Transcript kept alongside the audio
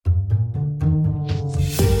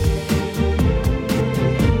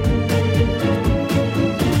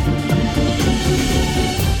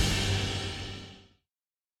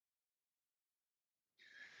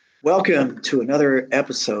Welcome to another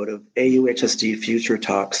episode of AUHSD Future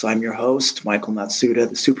Talks. I'm your host, Michael Matsuda,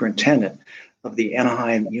 the superintendent of the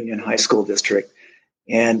Anaheim Union High School District.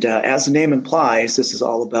 And as the name implies, this is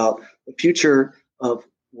all about the future of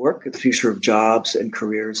work, the future of jobs and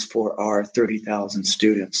careers for our 30,000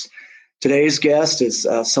 students. Today's guest is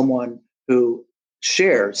someone who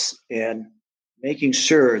shares in making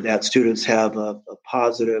sure that students have a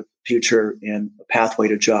positive future and a pathway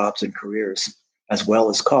to jobs and careers, as well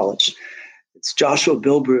as college. It's Joshua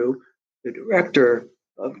Bilbrew, the director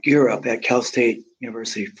of Gear Up at Cal State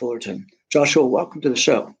University Fullerton. Joshua, welcome to the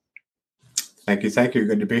show. Thank you.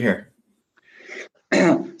 Good to be here.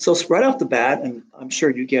 So right off the bat, and I'm sure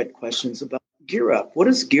you get questions about Gear Up. What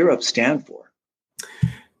does Gear Up stand for?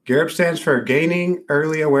 Gear Up stands for Gaining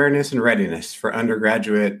Early Awareness and Readiness for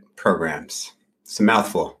Undergraduate Programs. It's a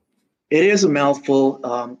mouthful. It is a mouthful.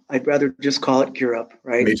 I'd rather just call it Gear Up,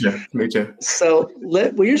 right? Me too. So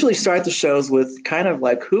we usually start the shows with kind of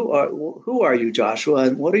like, who are you, Joshua,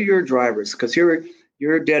 and what are your drivers? Because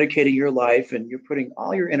you're dedicating your life and you're putting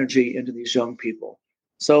all your energy into these young people.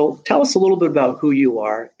 So tell us a little bit about who you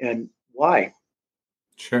are and why.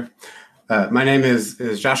 Sure. My name is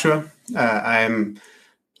Joshua. I'm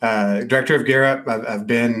director of Gear Up. I've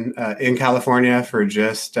been in California for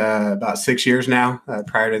just about 6 years now.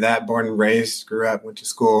 Prior to that, born and raised, grew up, went to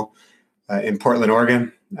school in Portland,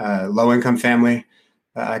 Oregon, low-income family.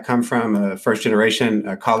 I come from a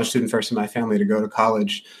first-generation college student, first in my family to go to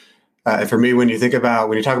college. And for me, when you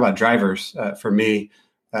talk about drivers, for me,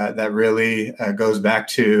 that really goes back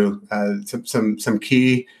to some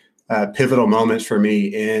key pivotal moments for me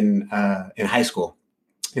in high school,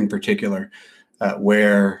 in particular.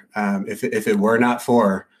 Where if it were not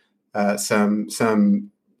for some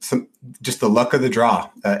just the luck of the draw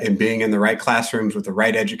in being in the right classrooms with the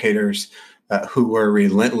right educators who were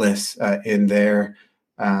relentless in their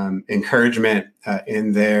encouragement,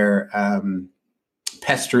 in their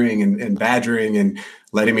pestering and badgering and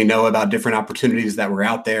letting me know about different opportunities that were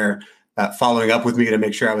out there, following up with me to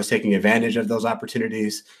make sure I was taking advantage of those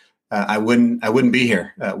opportunities, I wouldn't be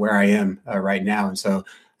here where I am right now. And so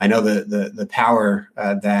I know the power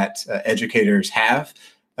that educators have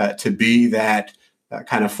to be that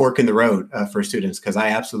kind of fork in the road for students, because I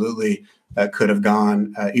absolutely could have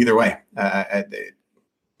gone either way. As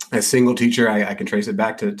a single teacher, I can trace it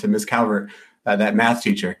back to Ms. Calvert, that math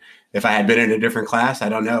teacher. If I had been in a different class, I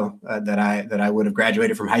don't know that I would have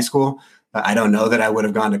graduated from high school. I don't know that I would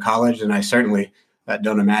have gone to college, and I certainly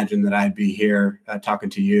don't imagine that I'd be here talking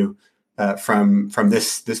to you from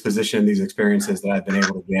this position, these experiences that I've been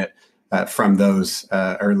able to get from those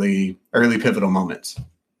early pivotal moments.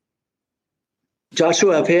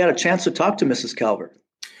 Joshua, have you had a chance to talk to Mrs. Calvert?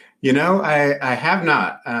 I have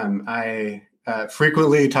not. I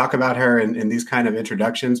frequently talk about her in these kind of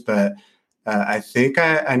introductions, but I think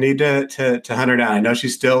I need to hunt her down. I know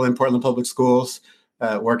she's still in Portland Public Schools,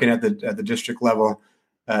 working at the district level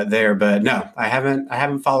there, but no, I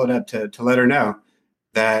haven't followed up to let her know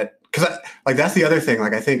that. Because that's the other thing.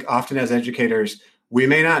 Like, I think often as educators, we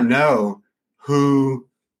may not know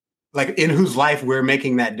in whose life we're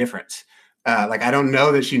making that difference. I don't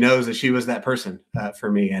know that she knows that she was that person for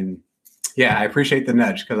me. And yeah, I appreciate the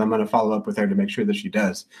nudge, because I'm going to follow up with her to make sure that she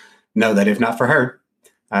does know that if not for her,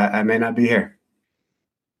 I may not be here.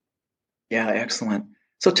 Yeah, excellent.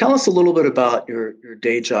 So tell us a little bit about your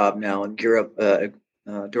day job now and Gear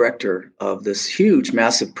Up, director of this huge,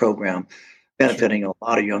 massive program benefiting a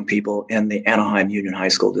lot of young people in the Anaheim Union High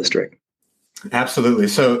School District. Absolutely.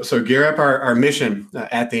 So Gear Up, our mission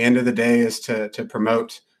at the end of the day is to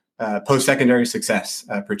promote post-secondary success,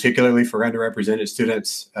 particularly for underrepresented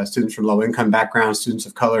students, students from low-income backgrounds, students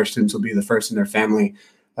of color. Students will be the first in their family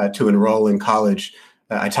to enroll in college.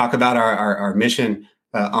 I talk about our mission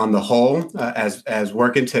on the whole as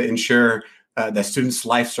working to ensure that students'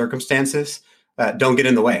 life circumstances don't get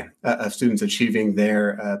in the way of students achieving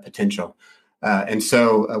their potential. And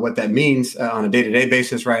so what that means on a day-to-day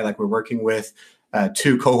basis, right? Like, we're working with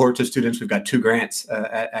 2 cohorts of students. We've got 2 grants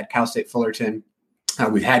at Cal State Fullerton.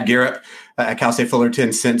 We've had Gear Up at Cal State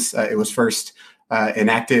Fullerton since it was first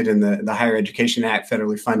enacted in the Higher Education Act,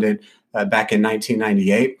 federally funded back in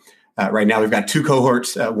 1998. Right now, we've got 2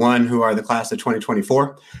 cohorts, one who are the class of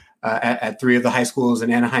 2024 at 3 of the high schools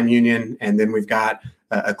in Anaheim Union, and then we've got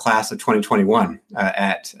a class of 2021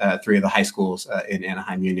 at 3 of the high schools in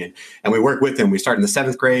Anaheim Union. And we work with them. We start in the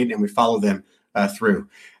 7th grade and we follow them through.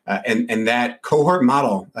 And that cohort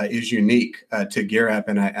model is unique to Gear Up.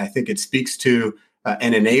 And I think it speaks to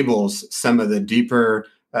and enables some of the deeper,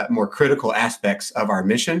 more critical aspects of our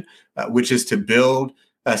mission, which is to build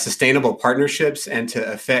sustainable partnerships and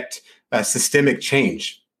to affect systemic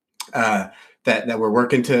change that we're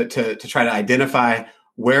working to try to identify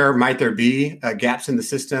where might there be gaps in the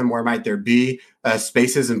system, where might there be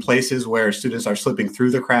spaces and places where students are slipping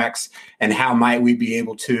through the cracks, and how might we be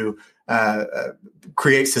able to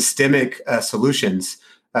create systemic solutions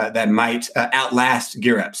that might outlast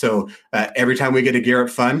Gear Up. So every time we get a Gear Up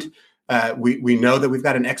fund, we know that we've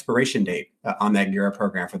got an expiration date on that Gear Up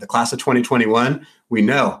program. For the class of 2021, we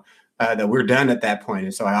know that we're done at that point.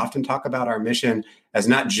 And so I often talk about our mission as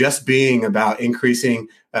not just being about increasing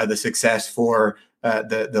the success for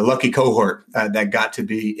the lucky cohort that got to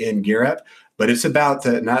be in Gear Up, but it's about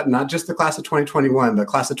not just the class of 2021, but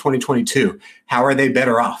class of 2022. How are they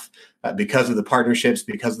better off because of the partnerships,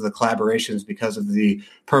 because of the collaborations, because of the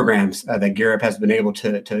programs that Gear Up has been able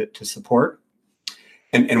to support?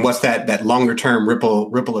 And what's that longer term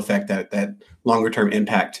ripple effect, that longer term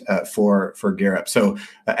impact for Gear Up? So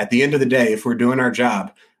at the end of the day, if we're doing our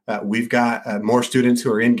job, we've got more students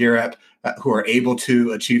who are in Gear Up who are able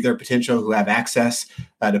to achieve their potential, who have access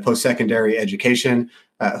to post-secondary education,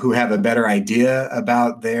 who have a better idea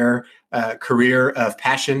about their career of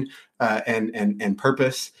passion and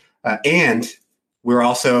purpose. And we're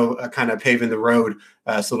also kind of paving the road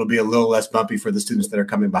so it'll be a little less bumpy for the students that are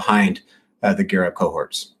coming behind the Gear Up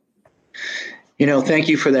cohorts. Thank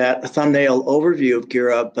you for that thumbnail overview of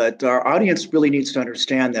Gear Up, but our audience really needs to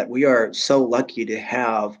understand that we are so lucky to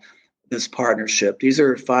have this partnership. These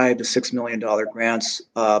are $5 to $6 million grants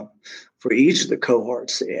for each of the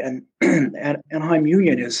cohorts. And Anaheim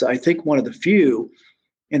Union is, I think, one of the few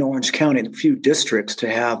in Orange County, the few districts to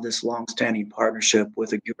have this longstanding partnership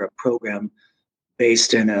with a Gear Up program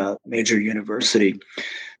based in a major university.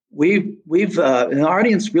 And the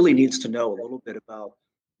audience really needs to know a little bit about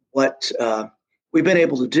what we've been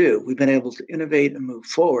able to do. We've been able to innovate and move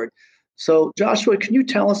forward. So, Joshua, can you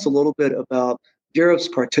tell us a little bit about Gear Up's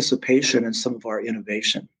participation in some of our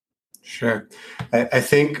innovation? Sure. I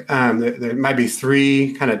think there might be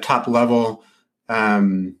three kind of top level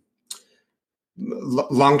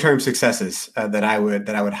long-term successes that I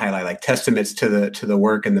would highlight, like testaments to the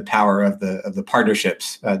work and the power of the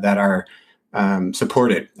partnerships that are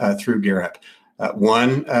supported through Gear Up.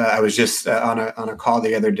 One, I was just on a call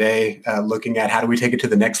the other day looking at how do we take it to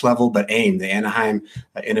the next level, but AIM, the Anaheim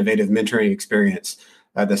Innovative Mentoring Experience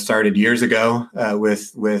that started years ago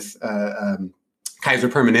with Kaiser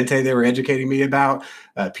Permanente. They were educating me about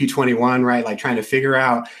P21, right? Like trying to figure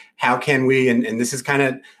out how can we, and this is kind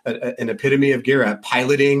of an epitome of Gear Up,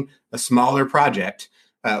 piloting a smaller project,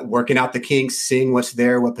 working out the kinks, seeing what's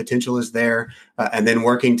there, what potential is there, and then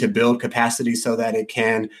working to build capacity so that it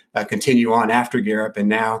can continue on after Gear Up. And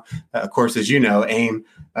now, of course, as you know, AIM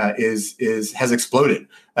has exploded,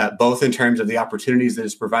 both in terms of the opportunities that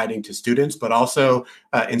it's providing to students, but also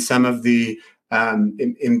in some of the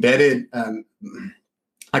embedded,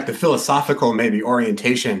 like the philosophical maybe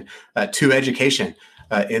orientation to education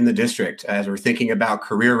in the district as we're thinking about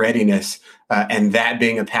career readiness and that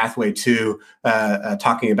being a pathway to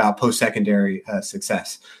talking about post-secondary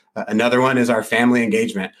success. Another one is our family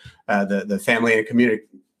engagement, the family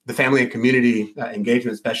and community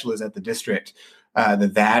engagement specialist at the district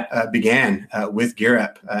that began with Gear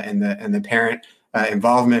Up and the parent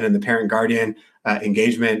involvement and the parent guardian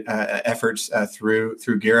engagement efforts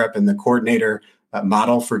through Gear Up, and the coordinator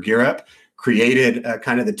model for Gear Up created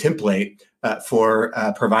kind of the template for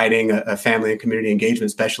providing a family and community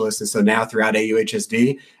engagement specialist. And so now throughout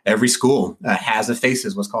AUHSD, every school has a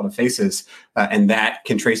FACES, what's called a FACES, and that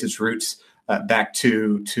can trace its roots back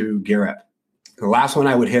to Gear Up. The last one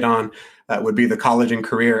I would hit on would be the college and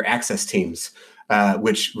career access teams,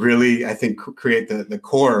 which really, I think, create the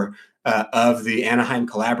core of the Anaheim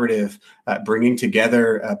Collaborative, bringing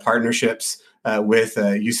together partnerships with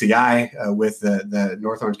UCI, with the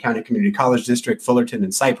North Orange County Community College District, Fullerton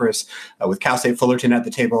and Cypress, with Cal State Fullerton at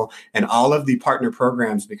the table, and all of the partner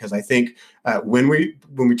programs. Because I think when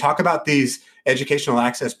we talk about these educational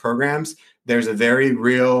access programs, there's a very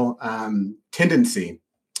real tendency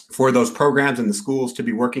for those programs and the schools to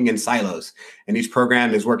be working in silos. And each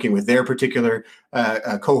program is working with their particular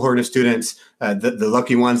cohort of students, the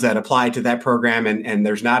lucky ones that apply to that program. And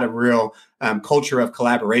there's not a real culture of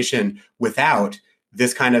collaboration without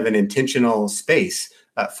this kind of an intentional space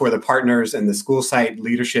for the partners and the school site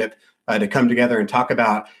leadership to come together and talk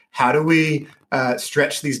about how do we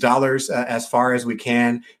stretch these dollars as far as we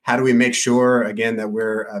can? How do we make sure, again, that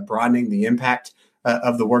we're broadening the impact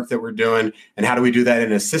of the work that we're doing, and how do we do that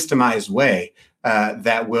in a systemized way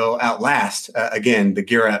that will outlast, again, the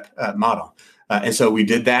Gear Up model? And so we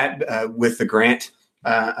did that with the grant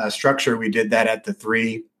structure. We did that at the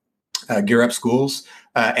 3 Gear Up schools,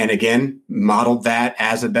 and again, modeled that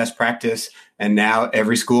as a best practice And now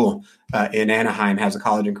every school in Anaheim has a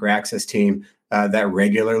college and career access team that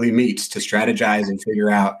regularly meets to strategize and figure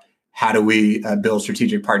out how do we build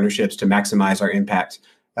strategic partnerships to maximize our impact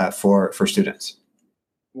for students.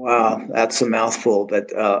 Wow, that's a mouthful, but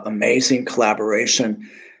amazing collaboration.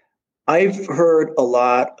 I've heard a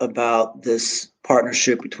lot about this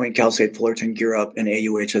partnership between Cal State Fullerton, Gear Up, and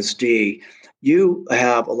AUHSD. You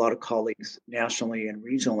have a lot of colleagues nationally and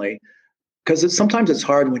regionally, because sometimes it's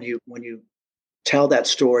hard when you tell that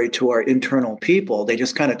story to our internal people. They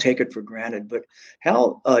just kind of take it for granted. But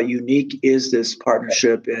how unique is this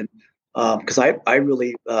partnership? And because I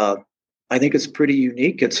really I think it's pretty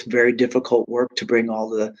unique. It's very difficult work to bring all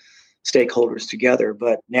the stakeholders together.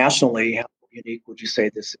 But nationally, how unique would you say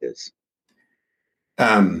this is?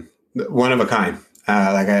 One of a kind.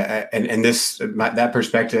 And that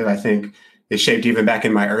perspective, I think, is shaped even back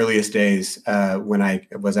in my earliest days when I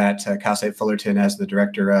was at Cal State Fullerton as the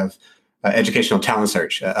director of educational talent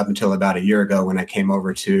search up until about a year ago when I came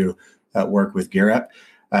over to work with Gear Up.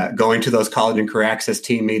 Going to those college and career access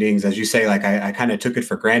team meetings, as you say, I kind of took it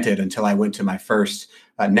for granted until I went to my first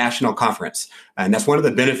national conference. And that's one of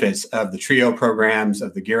the benefits of the TRIO programs,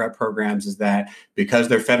 of the Gear Up programs, is that because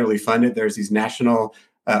they're federally funded, there's these national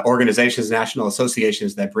organizations, national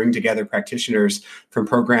associations that bring together practitioners from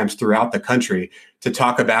programs throughout the country to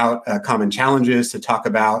talk about common challenges, to talk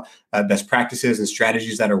about best practices and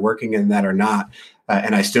strategies that are working and that are not.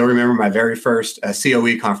 And I still remember my very first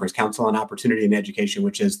COE conference, Council on Opportunity in Education,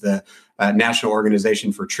 which is the national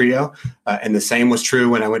organization for TRIO. And the same was true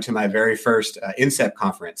when I went to my very first INSEP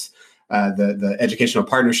conference, the Educational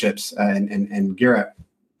Partnerships and Gear Up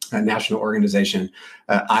national organization.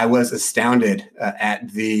 I was astounded at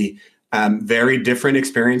the very different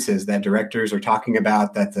experiences that directors are talking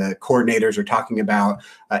about, that the coordinators are talking about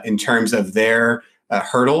in terms of their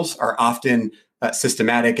hurdles are often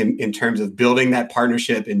systematic in terms of building that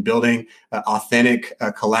partnership and building authentic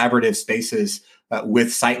collaborative spaces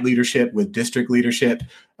with site leadership, with district leadership.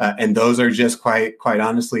 And those are just quite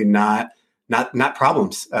honestly not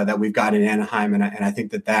problems that we've got in Anaheim. And I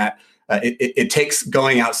think that it takes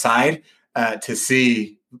going outside to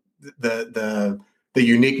see the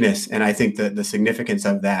uniqueness, and I think the significance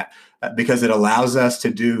of that, because it allows us to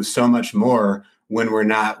do so much more when we're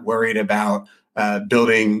not worried about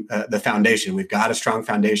building the foundation. We've got a strong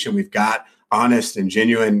foundation. We've got honest and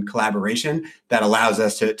genuine collaboration that allows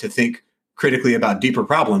us to think critically about deeper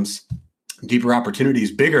problems, deeper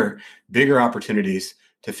opportunities, bigger opportunities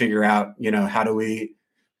to figure out, how do we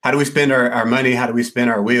spend our money? How do we spin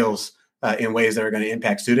our wheels in ways that are going to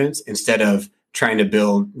impact students instead of trying to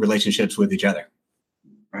build relationships with each other?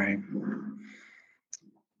 Right.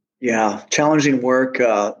 Yeah. Challenging work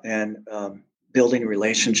and building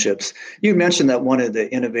relationships. You mentioned that one of the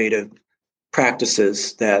innovative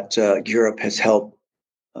practices that Gear Up has helped,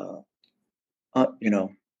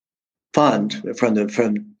 fund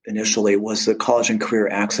from initially was the college and career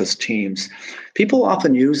access teams. People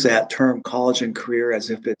often use that term college and career as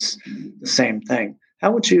if it's the same thing.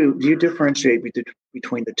 How would do you differentiate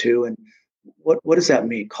between the two, and what does that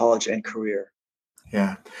mean, college and career?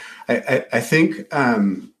 Yeah, I think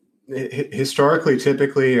historically,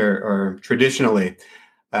 typically, or traditionally,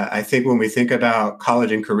 I think when we think about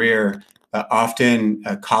college and career, often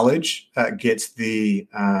college gets the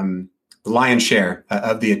lion's share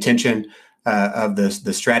of the attention of the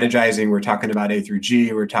strategizing. We're talking about A through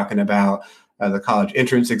G. We're talking about the college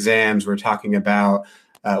entrance exams. We're talking about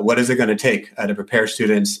what is it going to take to prepare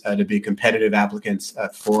students to be competitive applicants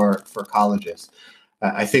for colleges.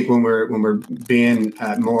 I think when we're being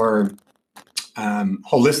more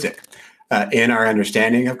holistic in our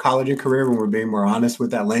understanding of college and career, when we're being more honest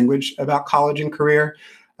with that language about college and career,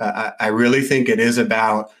 I really think it is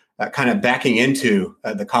about kind of backing into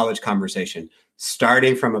the college conversation,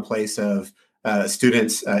 starting from a place of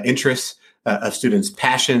students' interests, of students'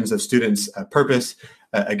 passions, of students' purpose.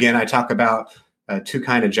 Again, I talk about two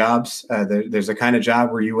kind of jobs. There's a kind of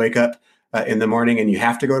job where you wake up in the morning and you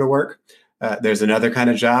have to go to work. There's another kind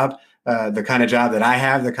of job, the kind of job that I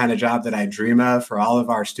have, the kind of job that I dream of for all of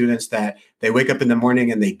our students, that they wake up in the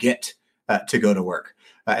morning and they get to go to work.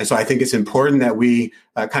 And so I think it's important that we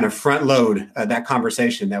kind of front load that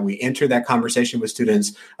conversation, that we enter that conversation with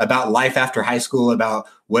students about life after high school, about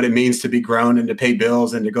what it means to be grown and to pay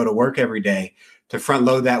bills and to go to work every day, to front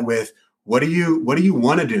load that with what do you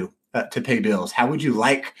want to do to pay bills? How would you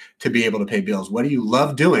like to be able to pay bills? What do you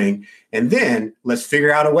love doing? And then let's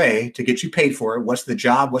figure out a way to get you paid for it. What's the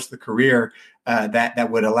job? What's the career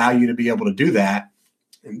that would allow you to be able to do that?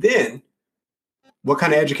 And then what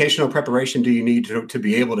kind of educational preparation do you need to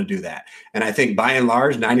be able to do that? And I think by and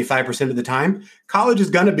large, 95% of the time, college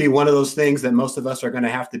is going to be one of those things that most of us are going to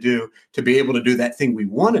have to do to be able to do that thing we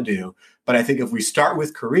want to do. But I think if we start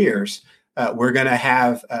with careers, we're going to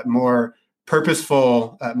have more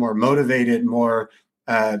purposeful, more motivated, more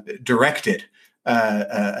directed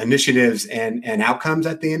initiatives and outcomes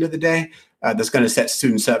at the end of the day. That's going to set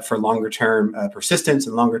students up for longer term persistence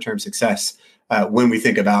and longer term success when we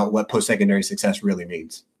think about what post-secondary success really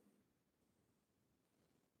means.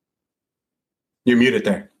 You're muted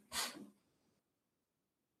there.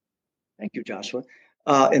 Thank you, Joshua.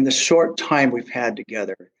 In the short time we've had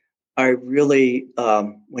together, I really,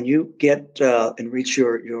 when you get and reach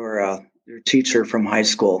your teacher from high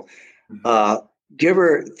school, give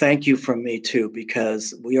her thank you from me too,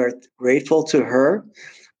 because we are grateful to her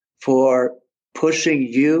for pushing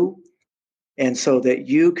you, and so that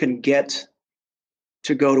you can get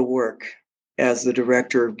to go to work as the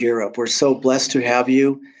director of Gear Up. We're so blessed to have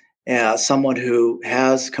you, someone who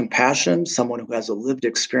has compassion, someone who has a lived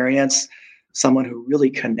experience, someone who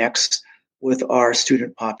really connects with our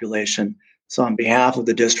student population. So on behalf of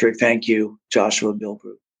the district, thank you, Joshua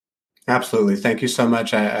Bilbrook. Absolutely. Thank you so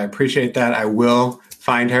much. I appreciate that. I will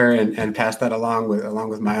find her and pass that along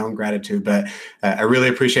with my own gratitude. But I really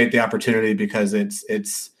appreciate the opportunity, because it's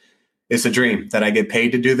a dream that I get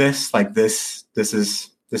paid to do this. Like this is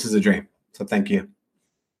a dream. So thank you.